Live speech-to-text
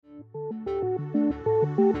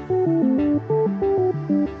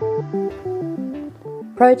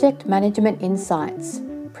Project Management Insights,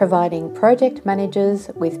 providing project managers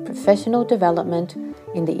with professional development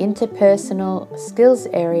in the interpersonal skills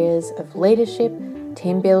areas of leadership,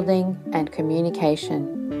 team building, and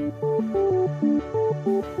communication.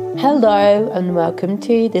 Hello and welcome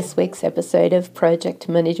to this week's episode of Project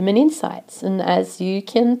Management Insights. And as you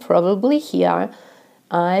can probably hear,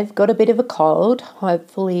 I've got a bit of a cold.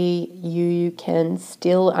 Hopefully you can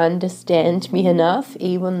still understand me enough,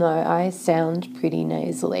 even though I sound pretty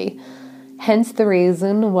nasally. Hence the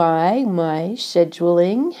reason why my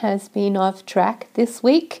scheduling has been off track this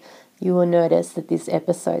week. You will notice that this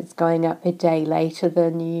episode's going up a day later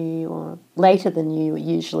than you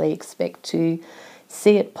usually expect to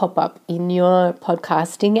see it pop up in your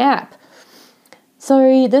podcasting app.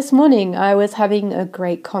 So this morning I was having a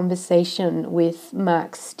great conversation with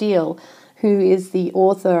Mark Steele, who is the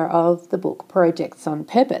author of the book Projects on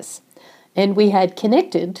Purpose. And we had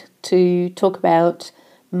connected to talk about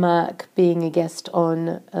Mark being a guest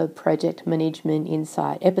on a Project Management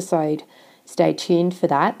Insight episode. Stay tuned for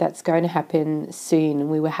that. That's going to happen soon.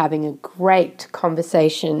 We were having a great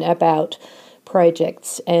conversation about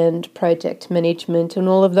projects and project management and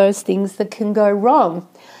all of those things that can go wrong.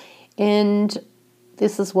 And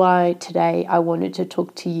this is why today I wanted to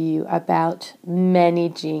talk to you about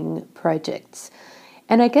managing projects.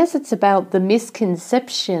 And I guess it's about the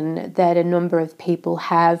misconception that a number of people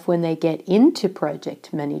have when they get into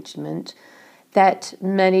project management, that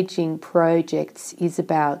managing projects is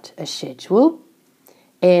about a schedule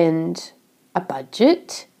and a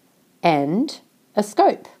budget and a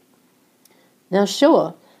scope. Now,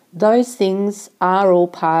 sure, those things are all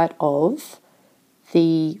part of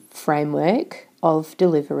the framework of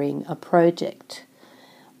delivering a project.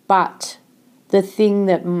 But the thing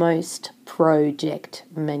that most project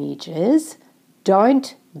managers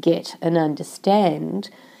don't get and understand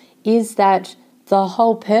is that the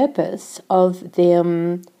whole purpose of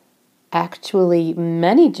them actually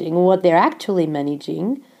managing, or what they're actually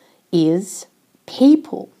managing, is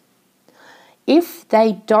people. If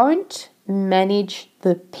they don't manage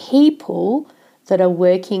the people that are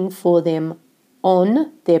working for them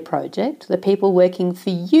on their project, the people working for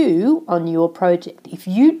you on your project, if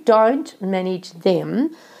you don't manage them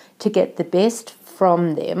to get the best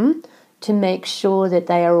from them, to make sure that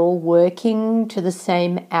they are all working to the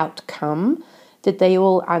same outcome, that they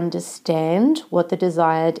all understand what the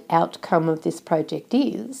desired outcome of this project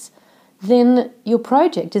is, then your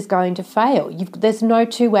project is going to fail. There's no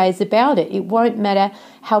two ways about it. It won't matter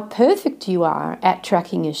how perfect you are at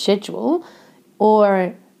tracking a schedule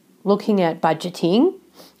or looking at budgeting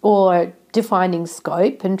or defining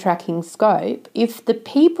scope and tracking scope. If the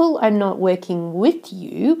people are not working with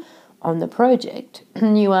you on the project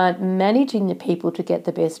and you aren't managing the people to get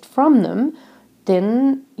the best from them,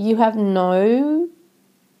 then you have no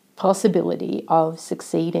possibility of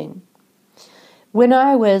succeeding. When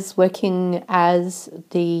I was working as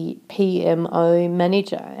the PMO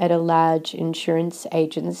manager at a large insurance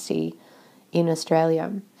agency in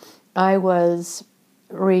Australia, I was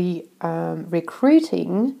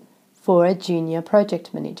recruiting for a junior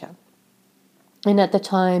project manager. And at the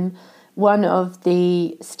time, one of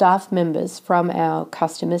the staff members from our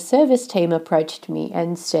customer service team approached me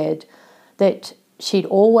and said that she'd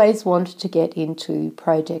always wanted to get into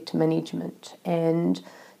project management, and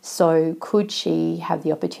so could she have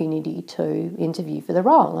the opportunity to interview for the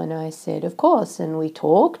role? And I said, of course. And we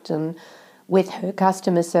talked, and with her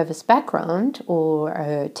customer service background, or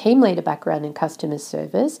her team leader background in customer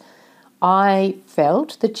service, I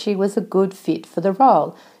felt that she was a good fit for the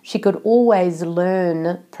role. She could always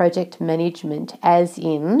learn project management, as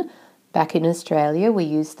in, back in Australia, we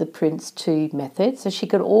use the Prince 2 method. So she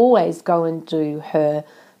could always go and do her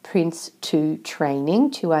Prince 2 training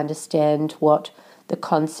to understand what the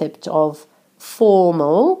concept of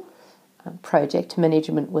formal project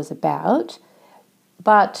management was about.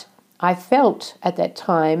 But I felt at that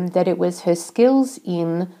time that it was her skills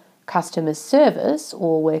in customer service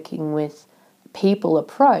or working with people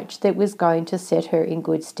approach that was going to set her in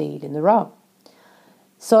good stead in the role.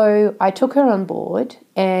 So I took her on board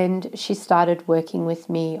and she started working with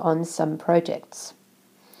me on some projects.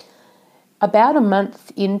 About a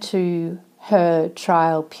month into her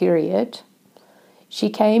trial period, she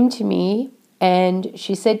came to me and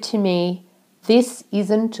she said to me, "This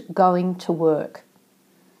isn't going to work."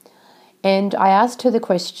 And I asked her the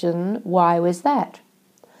question, why was that?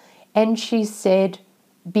 And she said,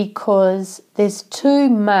 because there's too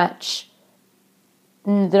much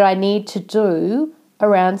that I need to do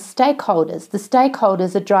around stakeholders. The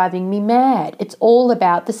stakeholders are driving me mad. It's all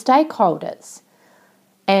about the stakeholders.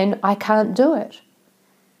 and I can't do it.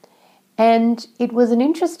 And it was an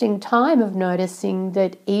interesting time of noticing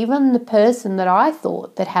that even the person that I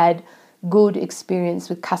thought that had good experience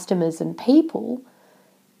with customers and people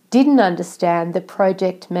didn't understand that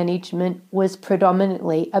project management was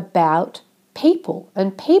predominantly about people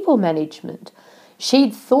and people management.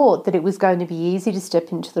 She'd thought that it was going to be easy to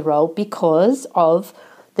step into the role because of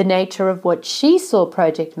the nature of what she saw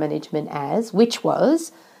project management as, which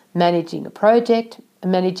was managing a project,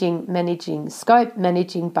 managing scope,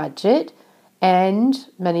 managing budget, and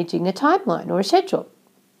managing a timeline or a schedule.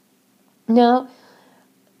 Now,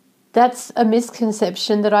 that's a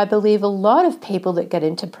misconception that I believe a lot of people that get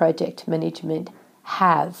into project management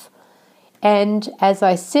have. And as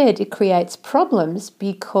I said, it creates problems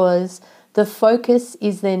because the focus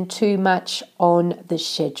is then too much on the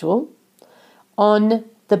schedule, on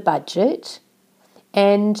the budget,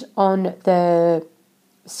 and on the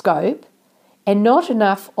scope, and not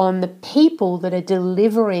enough on the people that are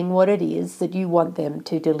delivering what it is that you want them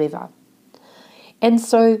to deliver. And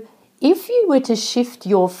so if you were to shift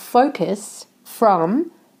your focus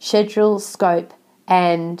from schedule, scope,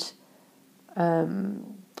 and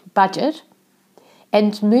budget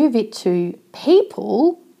and move it to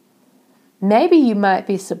people, maybe you might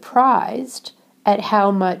be surprised at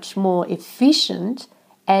how much more efficient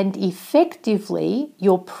and effectively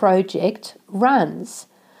your project runs,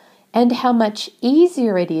 and how much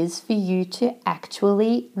easier it is for you to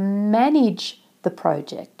actually manage the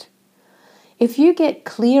project. If you get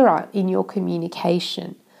clearer in your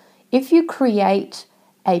communication, if you create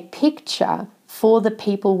a picture for the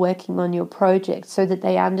people working on your project so that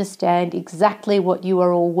they understand exactly what you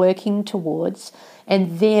are all working towards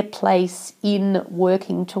and their place in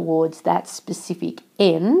working towards that specific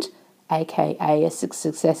end, aka a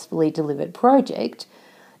successfully delivered project,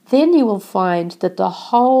 then you will find that the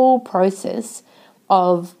whole process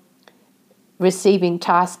of receiving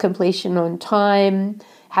task completion on time,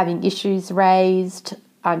 having issues raised,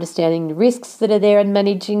 understanding the risks that are there and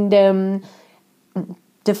managing them,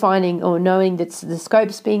 defining or knowing that the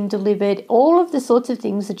scope's being delivered, all of the sorts of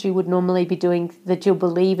things that you would normally be doing that you're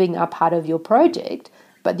believing are part of your project,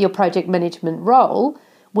 but your project management role,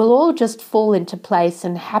 will all just fall into place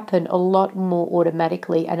and happen a lot more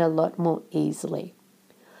automatically and a lot more easily.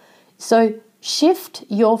 So shift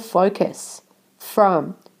your focus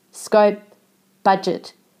from scope,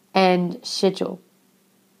 budget, and schedule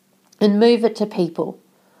and move it to people,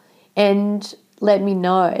 and let me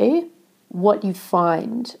know what you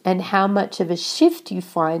find and how much of a shift you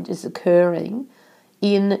find is occurring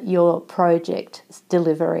in your project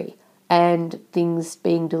delivery and things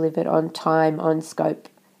being delivered on time, on scope,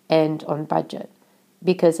 and on budget.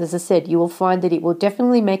 Because as I said, you will find that it will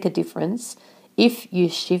definitely make a difference if you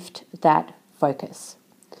shift that focus.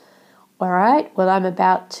 All right, well, I'm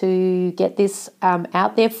about to get this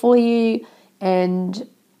out there for you, and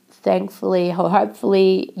thankfully or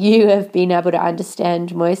hopefully you have been able to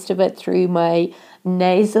understand most of it through my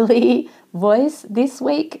nasally voice this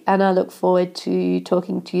week, and I look forward to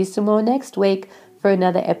talking to you some more next week for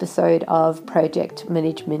another episode of Project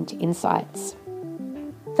Management Insights.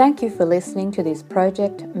 Thank you for listening to this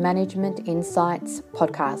Project Management Insights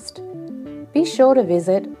podcast. Be sure to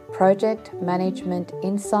visit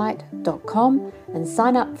projectmanagementinsight.com and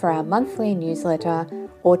sign up for our monthly newsletter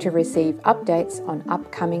or to receive updates on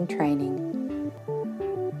upcoming training.